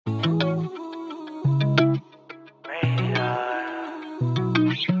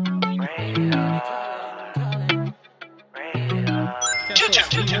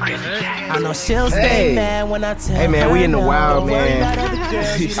know she'll stay mad when I tell her. Hey man, we in the wild, man.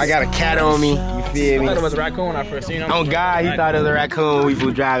 I got a cat on me. You feel me? I thought it was a raccoon when I first seen him. Oh God, he thought it was a raccoon. We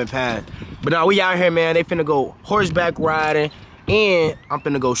was driving past. But no, we out here, man. They finna go horseback riding, and I'm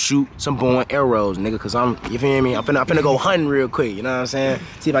finna go shoot some bow and arrows, nigga. Cause you feel me? I'm finna go hunting real quick. You know what I'm saying?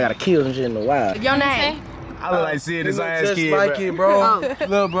 See if I gotta kill some shit in the wild. Your name? I look like Sid, this ass just kid, like it, bro.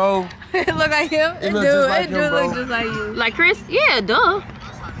 Look, bro. It look like him? It do look just like you. Like Chris? Yeah, duh.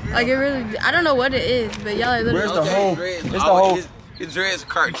 Like it really, I don't know what it is, but y'all are literally. Where's the whole? It's the whole. His dreads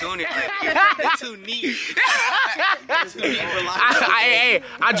cartoony. They're too neat.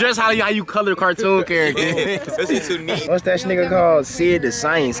 I dress how you color cartoon characters. That's too neat. What's that nigga called? Sid the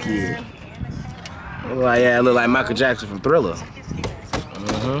Science Kid. I look like Michael Jackson from Thriller.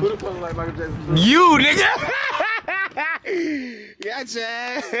 Who the fuck like Michael Jackson? You, nigga! Gotcha!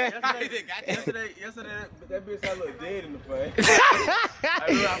 Yesterday, that bitch I looked dead in the face.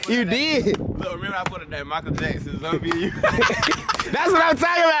 You did? Look, remember I put that Michael Jackson on video? That's what I'm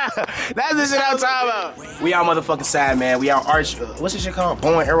talking about! That's the shit I'm talking about! We out motherfucking side, man. We out what's this shit called?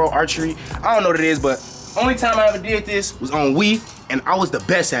 Bow and arrow archery? I don't know what it is, but only time I ever did this was on Wii, and I was the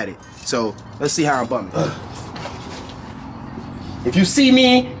best at it. So, let's see how I'm bumming. If you see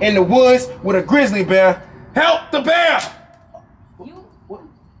me in the woods with a grizzly bear, help the bear! What?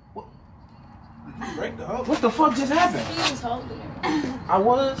 Did you break the hoe? What the fuck just happened? He was holding it. I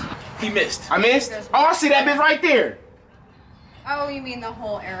was? He missed. I missed? Oh, I see that bitch right there. Oh, you mean the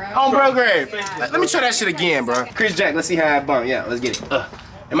whole arrow? On bro grave. Yeah. Let me try that shit again, bro. Chris Jack, let's see how I bump. Yeah, let's get it.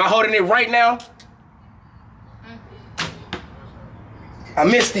 Am I holding it right now? I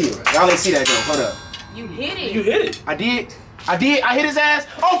missed it. Y'all didn't see that though. Hold up. You hit it. You hit it. I did. I hit his ass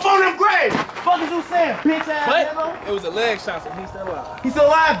on phone them grave. Fuck is you saying, bitch ass nigga? It was a leg shot, so he's still alive. He's still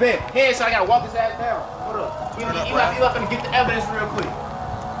alive, bet. Head shot, I gotta walk his ass down. Hold up. You up and get the evidence real quick.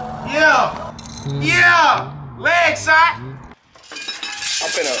 Yeah. Yeah. Leg shot. I'm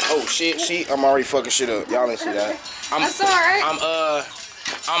finna, oh shit, I'm already fucking shit up. Y'all didn't see that. That's alright.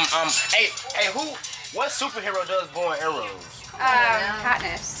 Hey, what superhero does bow and arrows?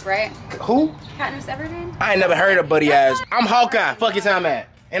 Katniss, right? Who? Katniss Everdeen? I ain't never heard of buddy ass. I'm Hawkeye. Fuck your time at.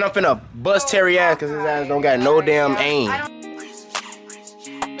 And I'm finna bust Terry ass because his ass don't got no damn aim. I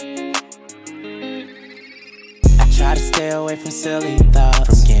try to stay away from silly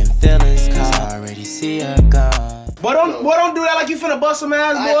thoughts, from getting feelings cause I already see her gone. Boy, don't do that like you finna bust some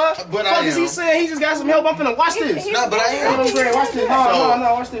ass, boy. But fuck is he saying? He just got some help. I'm finna watch this. No, but I am. Watch this.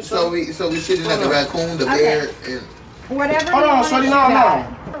 No, watch this. So we shooting at the raccoon, the bear, and Whatever. Hold on, shorty. No.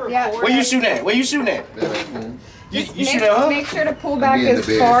 Yeah. Where you shooting at? You shooting at, huh? Make sure to pull back as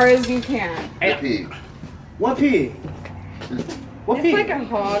far as you can. the pig. What pig? What It's pig? like a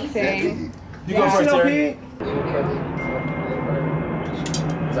hog thing. You go first, Terry. pig?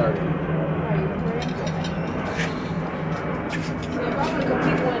 Sorry. If I'm gonna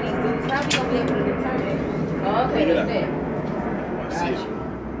complete one of these dudes, how we gonna be able to return it? Oh, okay, that's it.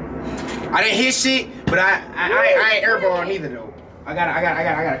 I didn't hit shit, but I ain't airborne either though. I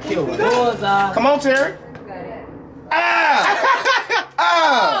gotta kill one. Come on, Terry.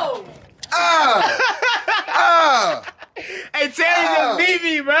 Hey, Terry just beat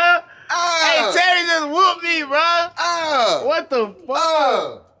me, bro. Hey, Terry just whooped me, bro. What the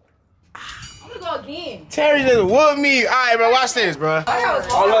fuck? I'm gonna go again. Terry just whooped me. All right, bro, watch this, bro.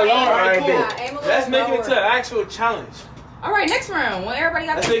 Let's make it into an actual challenge. All right, next round. When everybody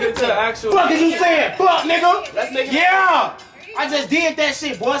got Let's make it into an actual. Fuck is you saying? Fuck, nigga. Let's make it. Yeah. I just did that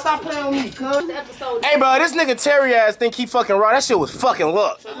shit, boy. Stop playing with me, cuz. episode. Hey, bro, this nigga Terry ass think he fucking raw. That shit was fucking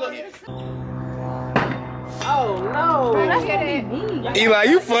luck. Oh no. That's it. Eli,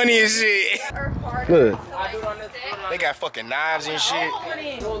 you funny as shit. Good. I do it on this. They got fucking knives and shit.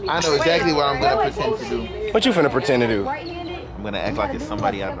 I know exactly what I'm gonna pretend to do. What you finna pretend to do? I'm gonna act like it's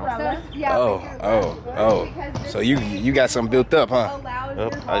somebody I know. Oh. So you got something built up, huh?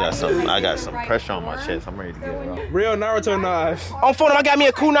 Yep, I got some pressure on my chest. I'm ready to get it off. Real Naruto knife. On phone, I got me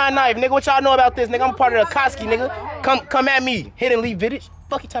a kunai knife, nigga. What y'all know about this, nigga? I'm part of the Akatsuki, nigga. Come at me. Hit and leave village.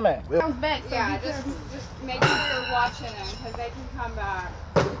 Fuck you time at. Comes back, yeah, just make sure you're watching them because they can come back.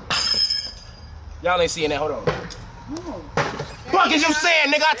 Y'all ain't seeing that. Hold on. Fuck is you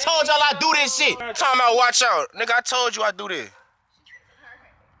saying, nigga? I told y'all I do this shit. Time out, watch out. Nigga, I told you I do this.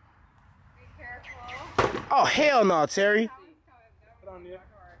 Be careful. Oh, hell no, Terry.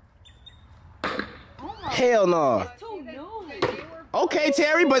 Hell no. Okay,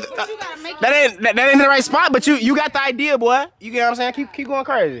 Terry, but that ain't the right spot. But you got the idea, boy. You get what I'm saying? Keep going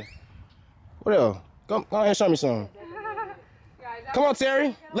crazy. What else? Go ahead and show me something. Come on,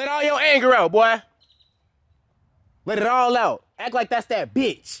 Terry. Let all your anger out, boy. Let it all out. Act like that's that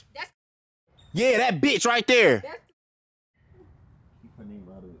bitch. Yeah, that bitch right there.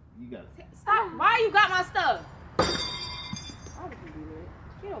 Stop. Why you got my stuff?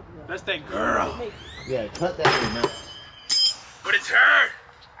 That's that girl. Yeah, cut that in now. But it's her.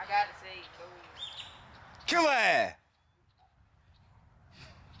 I gotta say. Kill her.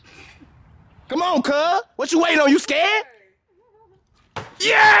 Come on, cuz. What you waiting on? You scared?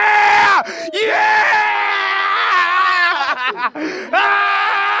 Yeah!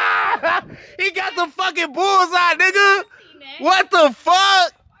 Ah! He got the fucking bullseye, nigga. What the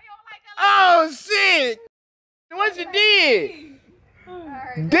fuck? Oh, shit. What you did?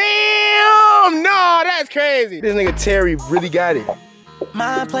 Damn! No, that's crazy. This nigga Terry really got it.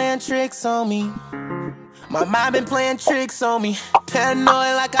 Mind playing tricks on me. My mind been playing tricks on me.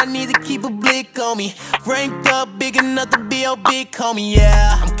 Paranoid like I need to keep a blick on me. Ranked up big enough to be your big homie.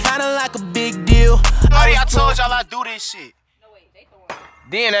 Yeah, I'm kinda like a big deal. I told y'all I do this shit.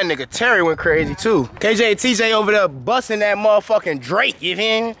 Then that nigga Terry went crazy too. KJ and TJ over there busting that motherfucking Drake, you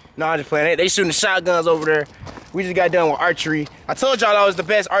feel me? No, I'm just playing. They shooting the shotguns over there. We just got done with archery. I told y'all I was the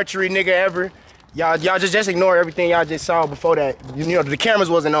best archery nigga ever. Y'all just ignore everything y'all just saw before that. You know, the cameras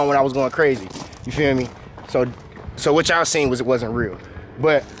wasn't on when I was going crazy. You feel me? So what y'all seen wasn't real.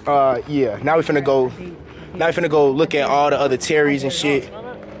 But yeah, now we finna go look at all the other Terrys and shit.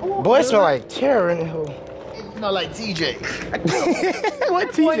 Boy, it smell like Terry in the hole. Not like TJ.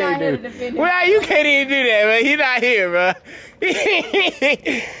 What TJ do? Well, you can't even do that, man. He not here, bro.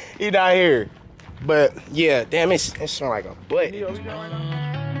 He not here. But yeah, damn, it smell like a butt. I'm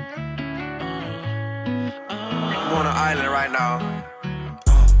on an island right now.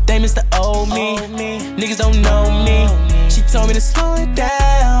 They miss the old me. Niggas don't know me. She told me to slow it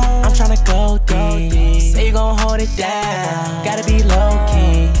down. I'm tryna go deep. Say you gon' hold it down. Gotta be low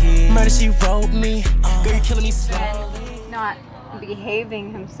key. Murder she wrote me. Girl, you killing me slowly. Not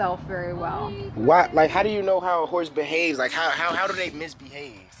behaving himself very well. Why? Like, how do you know how a horse behaves? Like, how do they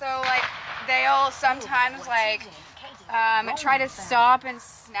misbehave? So like they'll sometimes like try to stop and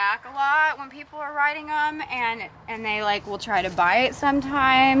snack a lot when people are riding them, and they like will try to bite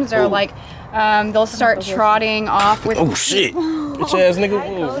sometimes, or like they'll start trotting off with. Oh shit! Bitch ass nigga,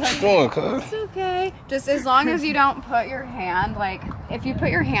 what you doing, cuz? It's okay. Just as long as you don't put your hand, like if you put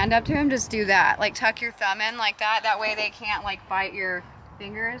your hand up to him, just do that. Like tuck your thumb in like that. That way they can't like bite your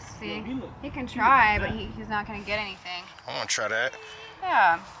fingers. See, he can try, but he's not gonna get anything. I wanna try that.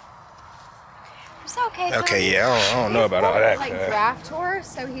 Yeah. It's okay. Okay, yeah, I don't know about all that. Like draft horse,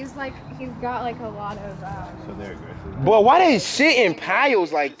 so he's got like a lot of. So they're aggressive. Boy, why they shit in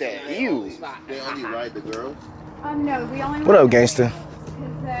piles like that? Ew. They only ride the girls? No, we only. What up, gangster?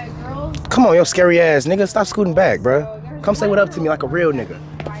 Because the girls. Come on, yo, scary ass nigga, stop scooting back, bro. Come say what up to me like a real nigga.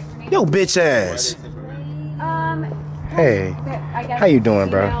 Yo, bitch ass. Hey, I guess how you doing,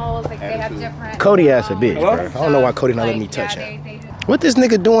 bro? females, like, they have different, Cody ass a bitch, bro. I don't know why Cody not letting me touch him. What this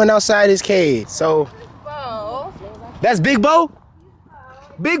nigga doing outside his cage? So, Bo, that's Big Bo?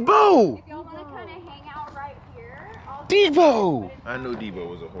 Big Bo! if y'all want to kind of hang out right here, Debo! I knew Debo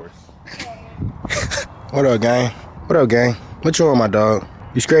was a horse. What up, gang? What up, gang? What you on, my dog?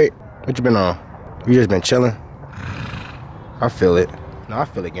 You straight? What you been on? You just been chilling? I feel it. No, I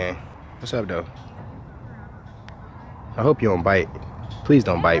feel it, gang. What's up, though? I hope you don't bite. Please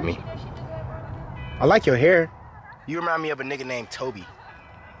don't bite me. I like your hair. You remind me of a nigga named Toby.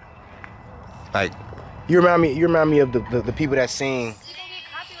 Like, you remind me of the people that sing.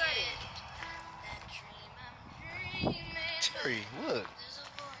 Terry, look.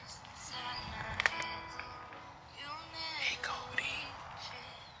 Hey, Cody.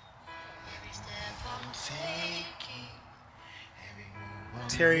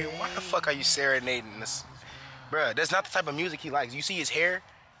 Terry, why the fuck are you serenading this? Bruh, that's not the type of music he likes. You see his hair?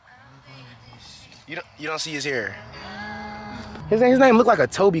 You don't see his hair. His name look like a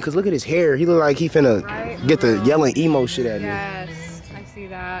Toby, because look at his hair. He look like he finna get the yelling emo shit at me. yes, I see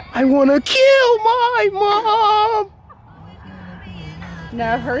that. I wanna kill my mom!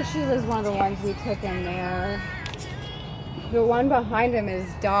 No, Hershey was one of the ones we took in there. The one behind him is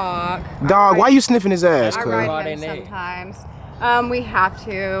Dog. Dog, why you sniffing his ass, I cuz? ride him sometimes. We have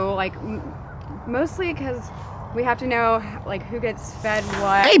to, like, mostly because we have to know, like, who gets fed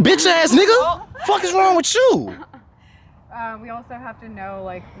what. Hey, bitch ass nigga! Fuck is wrong with you? We also have to know,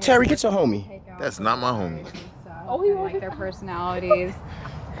 like, Terry, get your homie. That's not my homie. And, like, their personalities.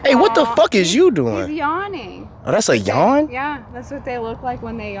 Hey, what the fuck is you He's doing? yawning. Oh, that's a yawn? Yeah, that's what they look like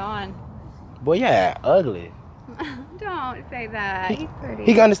when they yawn. Boy, yeah, ugly. Don't say that. He's pretty.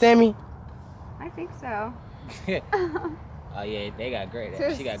 He can understand me? I think so. Oh yeah, they got great.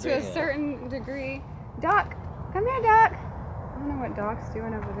 To She got a great hair. certain degree. Duck, come here, Duck. don't know what Doc's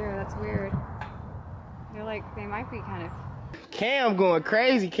doing over there. That's weird. They're like, they might be kind of. Cam going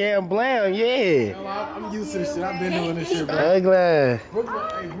crazy. Cam Blam, yeah. I'm used to this shit. I've been doing this shit, bro. Ugly.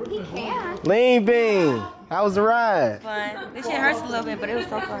 He can. Lean Bean. How was the ride? Fun. This shit hurts a little bit, but it was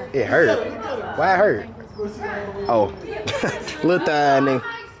so fun. It hurt. Why it hurt? Oh. Little thing, nigga.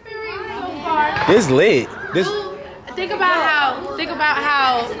 This lit. This. Think about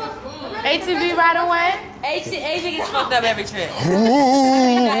how ATV riding went. Asian gets fucked up every trip. Get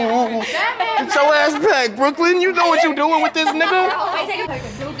your ass back, Brooklyn. You know what you doing with this nigga.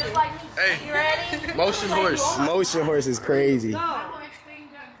 Hey, motion horse. Motion horse is crazy. But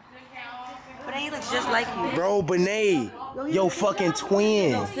he looks just like you. Bro, Benet. Yo, fucking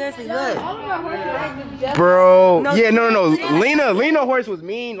twin. Seriously, look. Bro. Yeah, no. Lena horse was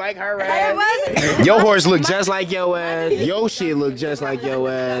mean like her ass. Your horse look just like your ass. Your shit look just like your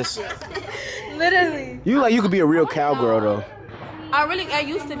ass. Literally. You could be a real cowgirl though. I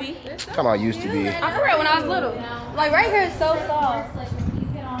used to be. Come on, used to be. I'm for real when I was little. Like right here is so soft.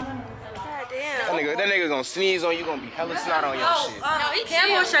 That nigga gonna sneeze on you, gonna be hella snot on your shit. Cam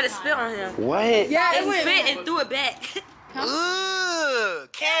horse tried to spit on him. What? Yeah, And spit and threw it back. Ugh,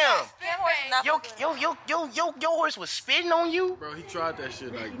 Cam. Yo, horse was spitting on you? Bro, he tried that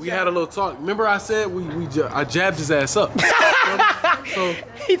shit. Like, we had a little talk. Remember I said I jabbed his ass up. So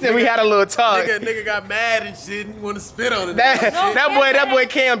He said we had a little talk. nigga got mad and shit and want to spit on it. That boy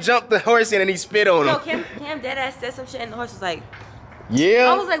Cam jumped the horse in and he spit on No, him. Cam deadass said some shit and the horse was like,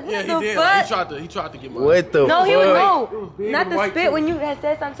 Yeah. I was like, what Yeah, the he did. fuck? He tried to get my. What the No, fuck? he was big not and the white spit too. when you had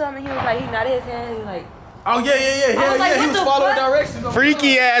said something to him and he was like, he nodded his hand and he was like, Oh yeah. Hell like, yeah, he what was the following fuck? directions.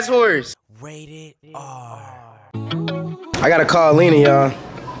 Freaky ass horse. Rated R. I gotta call Lena, y'all.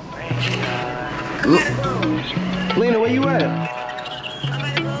 Lena, where you at?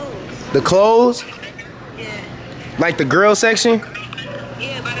 The clothes? Yeah. Like the girl section?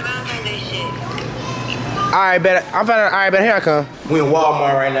 Yeah, by the Valentine's Day shit. Alright, bet. Alright, bet. Here I come. We in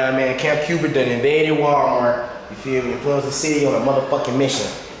Walmart right now, man. Camp Cupid done invaded Walmart. You feel me? Close the city on a motherfucking mission.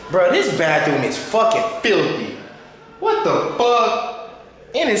 Bro, this bathroom is fucking filthy. What the fuck?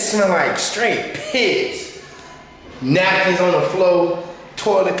 And it smell like straight piss. Napkins on the floor,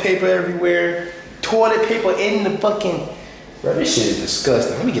 toilet paper everywhere, toilet paper in the fucking. Bro, this shit is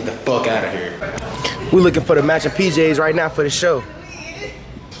disgusting. Let me get the fuck out of here. We're looking for the matching PJs right now for the show.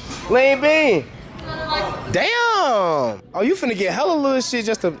 Lane Bean. Damn. Oh, you finna get hella little shit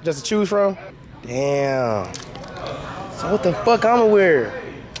just to choose from? Damn. So what the fuck I'ma wear?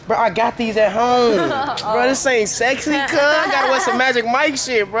 Bro, I got these at home. Bro, this ain't sexy, cuz. I gotta wear some Magic Mike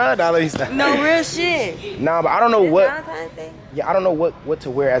shit, bro. Nah, let me stop. no real shit. Nah, but I don't know It's what. Valentine's Day. Yeah, I don't know what to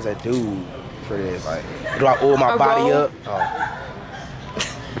wear as a dude for this. Like, do I oil my body robe? up? Oh.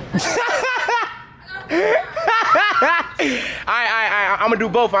 I'm gonna do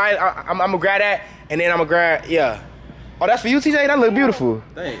both. I'm gonna grab that, and then I'm gonna grab, yeah. Oh, that's for you, TJ? That look beautiful.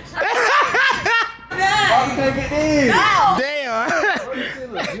 Thanks.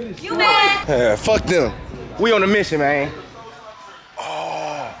 Damn. You mad? Fuck them. We on a mission, man.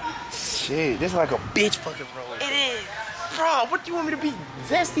 Oh, shit. This is like a bitch fucking roll. It is. Bro, what do you want me to be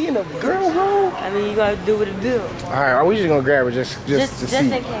zesty in a girl roll? I mean, you gotta do what it do. Alright, we just gonna grab her just to Just see. in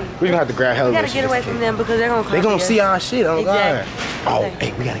case. We gonna have to grab hella We gotta shit get away just in from case. them because they're gonna come. They gonna see our shit, oh Exactly. God. Oh,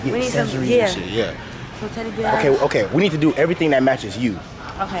 hey, we gotta get We need some- accessories yeah. and shit, yeah. So teddy bear. Okay, we need to do everything that matches you.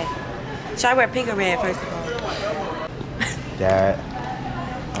 Okay. Should I wear pink or red first of all? That.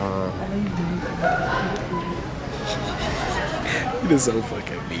 You're so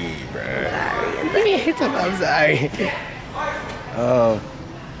fucking mean, bro. I'm sorry.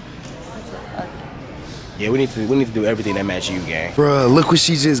 Yeah, we need to do everything that matches you, gang. Bro, look what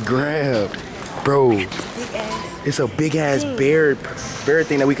she just grabbed, bro. Big ass. It's a big ass bear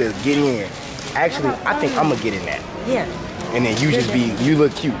thing that we could get in. Actually, I think I'm gonna get in that. Yeah. And then you just you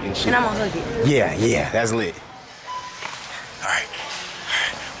look cute and shit. And I'm gonna hug it. Yeah, that's lit. All right,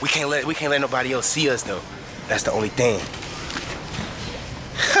 we can't let nobody else see us though. That's the only thing.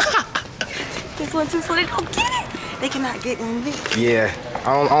 This one too, so they don't get it. They cannot get in me. Yeah,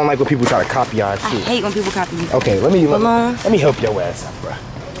 I don't like when people try to copy our I shit. hate when people copy me. Okay, let me Balloons. help your ass out, bro.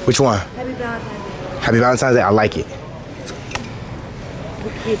 Which one? Happy Valentine's Day. Happy Valentine's Day. I like it.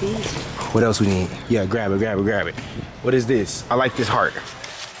 Look at these. What else we need? Yeah, grab it. What is this? I like this heart.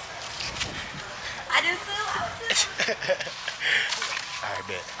 I just feel. All right,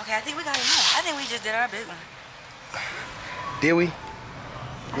 bet. Okay, I think we got enough. I think we just did our big one. Did we?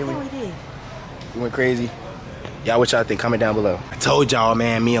 I think we did. We went crazy. Y'all, what y'all think? Comment down below. I told y'all,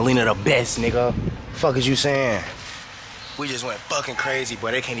 man, me and Lena the best, nigga. Fuck is you saying? We just went fucking crazy,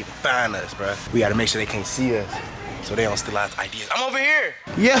 bro. They can't even find us, bro. We gotta make sure they can't see us. so they don't steal our ideas. I'm over here.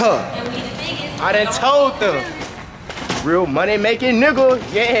 Yeah. And we the biggest. I done told them. Real money making nigga.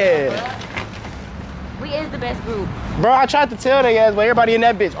 Yeah. We is the best group. Bro, I tried to tell they ass, but everybody in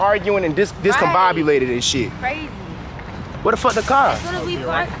that bitch arguing and discombobulated and shit. Crazy. What the fuck the car? As soon as we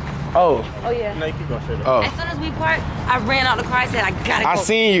park. Oh. Oh yeah. No, you keep going straight up. Oh. As soon as we parked, I ran out the car. I said, I gotta go. I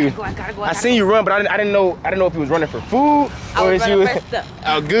seen you. I gotta go. I seen you run, but I didn't know if you was running for food I or was if you running was. first up.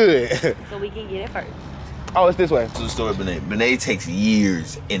 Oh, good. So we can get it first. Oh, it's this way. To the store, Benet takes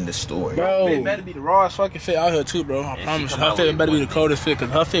years in the store. Bro. It better be the rawest fucking fit out here too, bro. I promise you. Her fit better be the coldest fit, cause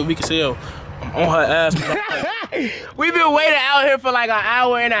her fit we can sell. I'm on her ass. We been waiting out here for like an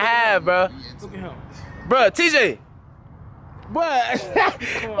hour and a half, bro. Look at him. Bro, TJ. What?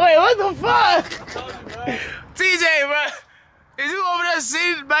 Wait, what the fuck? TJ, bro. Is you over there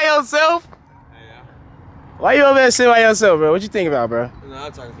sitting by yourself? Yeah. Why you over there sitting by yourself, bro? What you think about, bro? No,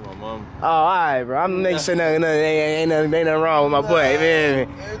 I'm talking to my mom. Oh, alright, bro. I'm making sure ain't nothing wrong with my boy, man.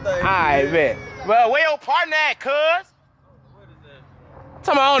 Alright, man. Bro, where your partner at, cuz?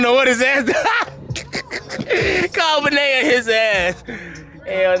 Tell me I don't know what his ass. Call Benet and his ass.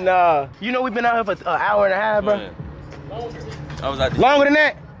 Hell no. You know we been out here for an hour and a half, bro? I was out there. Longer than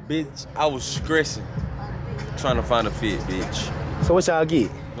that? Bitch, I was stressing. Trying to find a fit, bitch. So what y'all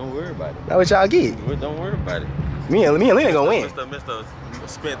get? Don't worry about it. That what y'all get? Don't worry about it. Me and Lena gonna win. Mr.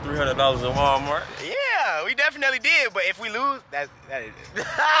 Spent $300 in Walmart. Yeah, we definitely did, but if we lose, that is it.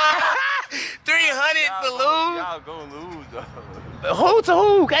 300 to lose? Y'all gonna lose, though. Who to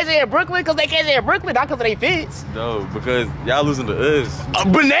who? KJ and Brooklyn? Cause they KJ and Brooklyn, not cause they fits. No, because y'all losing to us.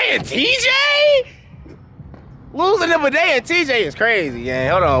 Benet and TJ? Losing to Benet and TJ is crazy,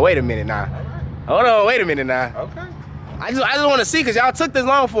 yeah. Hold on, wait a minute now. Hold on, wait a minute now. Okay. I just want to see, cause y'all took this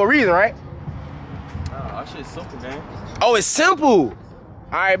long for a reason, right? Oh, that shit's simple, man. Oh, it's simple.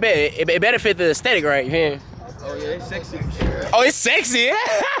 All right, bet. It better fit the aesthetic, right? Yeah. Oh, yeah, it's sexy for sure. Oh, it's sexy.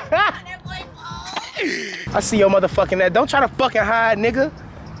 I see your motherfucking ass. Don't try to fucking hide, nigga.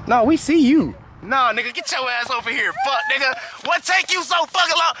 No, we see you. Nah, nigga, get your ass over here. Fuck, nigga. What take you so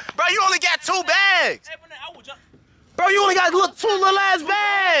fucking long? Bro, you only got 2 bags. Bro, you only got 2 little ass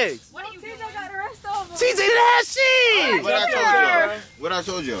bags. What do you TJ got the rest of them? TJ didn't have shit. What I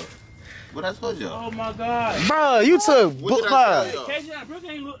told y'all? What I told y'all? Oh my God. Bro, you took book bar. KJ and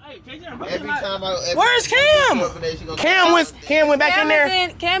Brooklyn ain't look. Hey, KJ and Every Brooklyn. time I. Where's Cam? Cam went back in there.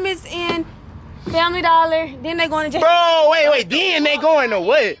 Cam is in Family Dollar. Then they going to jail. Bro, wait. Then they going to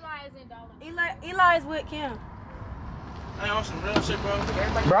what? Eli is with Cam. I ain't on some real shit, bro.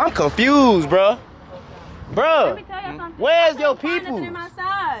 Bro, I'm confused, bro. Bro, Let me tell you something. where's I your can't find people? nothing in my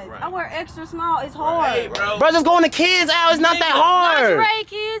size. I wear extra small. It's hard. Hey, bro. Bro, just going to kids out. It's not that hard. Lingerie,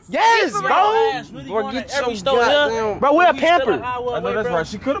 kids. Yes, Be for bro. Really Bro, going get to every your store goddamn- Bro, wear a pamper. I know that's right.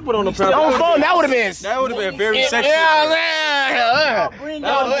 She could have put on the On pamper. phone, that would have been. That would have been very sexy. Yeah, Bring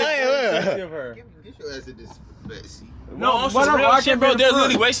That would've y'all. been very sexy of her. Get your ass in this seat. No, on some real shit, bro. They're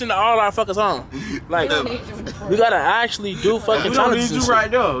literally wasting all our fuckers on. Like, we gotta actually do fucking We don't need challenges. you right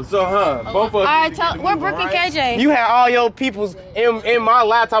now. So, both of us. Alright, where Brooke and KJ? You had all your peoples in my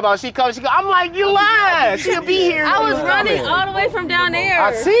laptop about she comes. She go, I'm like, you lied. She'll be here. I was running all the way from down there.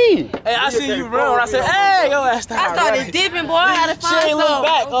 I see. Hey, I see you run. I said, hey, yo, ass. I started dipping, boy. I had to She find ain't look some.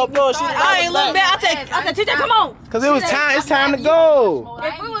 back. Oh, bro, she I ain't look back. I said, TJ, come on. Cause it was time. It's time to go.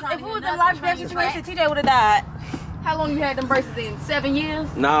 If it was a life death situation, TJ would have died. How long you had them braces in? 7 years?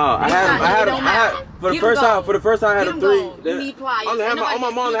 No, I had for the first time I had a 3. You need pliers. On my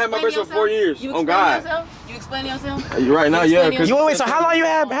mom, I had my braces for 4 years. You On explain God. yourself? You explain yourself? Right now, yeah. You wait. So how long you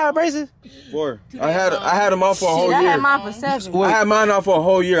had braces? 4. I had them off for a whole I year. had mine for 7. I had mine off for a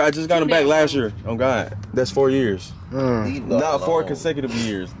whole year. I just got them back last year. On God, that's 4 years. Not 4 consecutive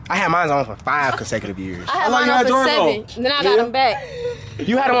years. I had mine on for 5 consecutive years. I had long mine you on had for yours 7. Then I got them back.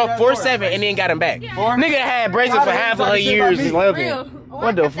 You had them on 4-7 and then got them back. Nigga had braces for half of her years just living.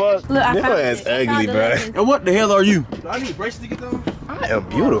 What the fuck? Look, I found That's ugly, bro. And what the hell are you? I need braces to get them. I am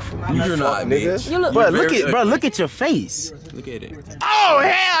beautiful. You're not, nigga. You look. Bro, look at your face. Look at it. Oh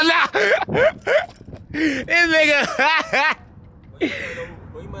hell no! This nigga.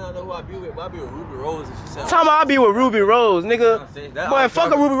 Well, you might not know who I be with, but I be with Ruby Rose and she said. Talking about I be with Ruby Rose, nigga. That- Boy,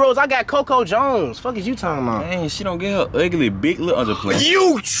 fuck a Ruby Rose. I got Coco Jones. Fuck is you talking about? Dang, she don't get her ugly, big little under play.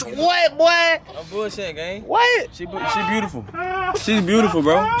 You what, boy? I'm bullshit, gang. What? She beautiful. She's beautiful,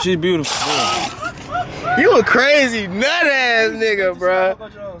 bro. She's beautiful. You a crazy nut ass nigga, bro.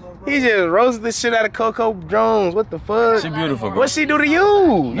 He just roasted the shit out of Coco Jones. What the fuck? She beautiful, bro. What she do to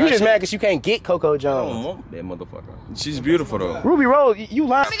you? You just mad because you can't get Coco I Jones. don't want that motherfucker. She's beautiful though. Ruby Rose, you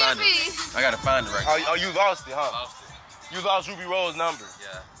lied. I gotta find it right now. Oh, you lost it, huh? Lost it. You lost Ruby Rose's number.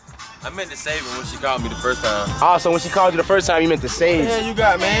 Yeah. I meant to save it when she called me the first time. Oh, so when she called you the first time, you meant to save. Yeah, you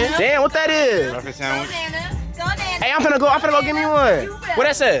got, man. Damn, what that is? Breakfast sandwich. Hey, I'm finna go give me one. What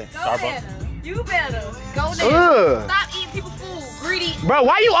that say? Starbucks. You better go there. Stop eating people's food, greedy. Bro,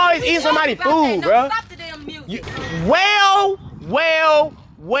 why you always eating somebody's food, bro? Stop the damn music. Well.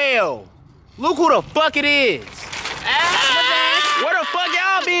 Look who the fuck it is. Where the fuck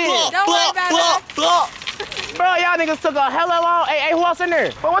y'all been? Don't worry about it. Bro, y'all niggas took a hella long. Hey, who else in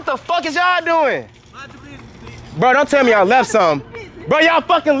there? Bro, what the fuck is y'all doing? Bro, don't tell me y'all left some. Bro, y'all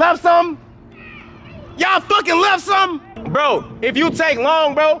fucking left some? Y'all fucking left some? Bro, if you take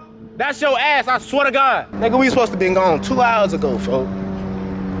long, bro, that's your ass, I swear to God. Nigga, we supposed to been gone 2 hours ago, folks.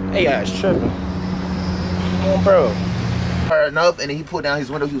 Hey, guys, tripping. Come on, bro. Enough, and then he put down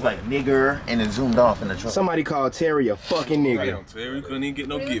his window. He was like nigger, and then zoomed off in the truck. Somebody called Terry a fucking nigga. Damn, Terry couldn't even get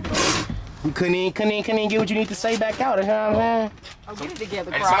no gift. You couldn't even get what you need to say back out. You know what I'm saying? I'll get it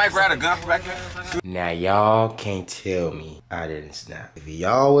together, Hey, somebody grab a gun from back there. Now y'all can't tell me I didn't snap. If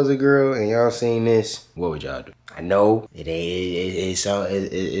y'all was a girl and y'all seen this, what would y'all do? I know it ain't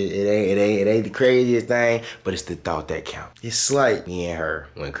the craziest thing, but it's the thought that counts. It's like me and her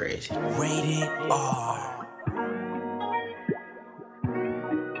went crazy. Rated R.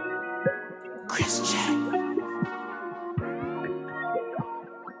 Chris Jack.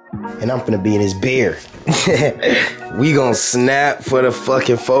 And I'm finna be in his beer. We gon' snap for the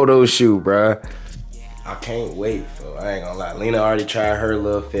fucking photo shoot, bruh. I can't wait, for I ain't gonna lie. Lena already tried her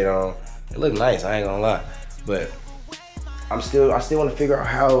little fit on. It look nice, I ain't gonna lie. But I still wanna figure out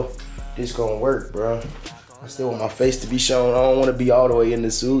how this gonna work, bruh. I still want my face to be shown. I don't wanna be all the way in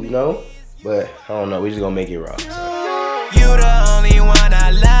the suit, you know? But I don't know, we just gonna make it raw. So. You the only one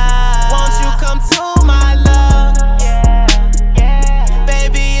I love. Won't you come to my love? Yeah.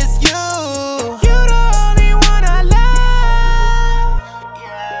 Baby, it's you. You the only one I love.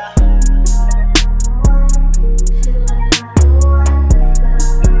 Yeah.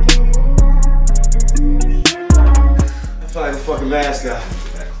 I feel like a fucking mascot.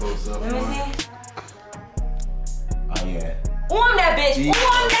 That close up. Let me see. Oh yeah. On that bitch!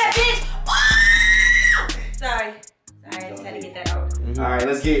 On that bitch! Ah! Sorry. I just had to get that out. Alright,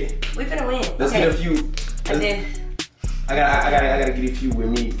 let's get. We finna win. Let's get a few. I did. I gotta get a few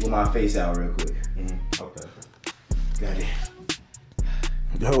with my face out real quick. Okay. Got it.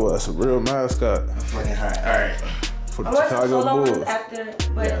 Yo, that's a real mascot. Fucking hot. Alright. For the I want some Chicago solo ones Bulls. after,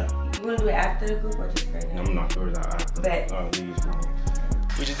 but you wanna do it after the group or just right now? I'm not sure that Bet.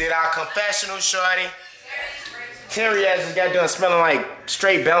 We just did our confessional, shorty. Terry ass just got done smelling like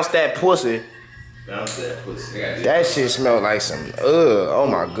straight bounce that pussy. Bounce that pussy. That shit smelled like some, oh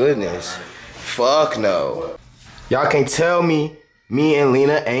my goodness. Fuck no. Y'all can't tell me and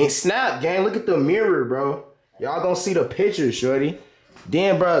Lena ain't snapped, gang. Look at the mirror, bro. Y'all gonna see the picture, shorty.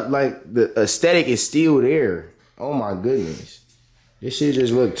 Damn, bro, like the aesthetic is still there. Oh my goodness. This shit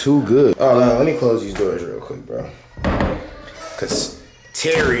just look too good. Oh, no, let me close these doors real quick, bro. Cause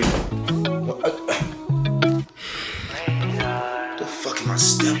Terry, what the fuck am I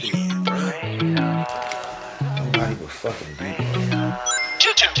stepping in, bro? Nobody but fucking be.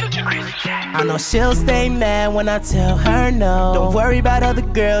 I know she'll stay mad when I tell her no. Don't worry about other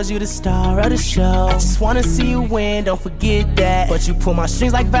girls, you the star of the show. I just wanna see you win, don't forget that. But you pull my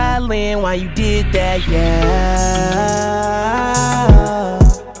strings like violin while you did that, yeah.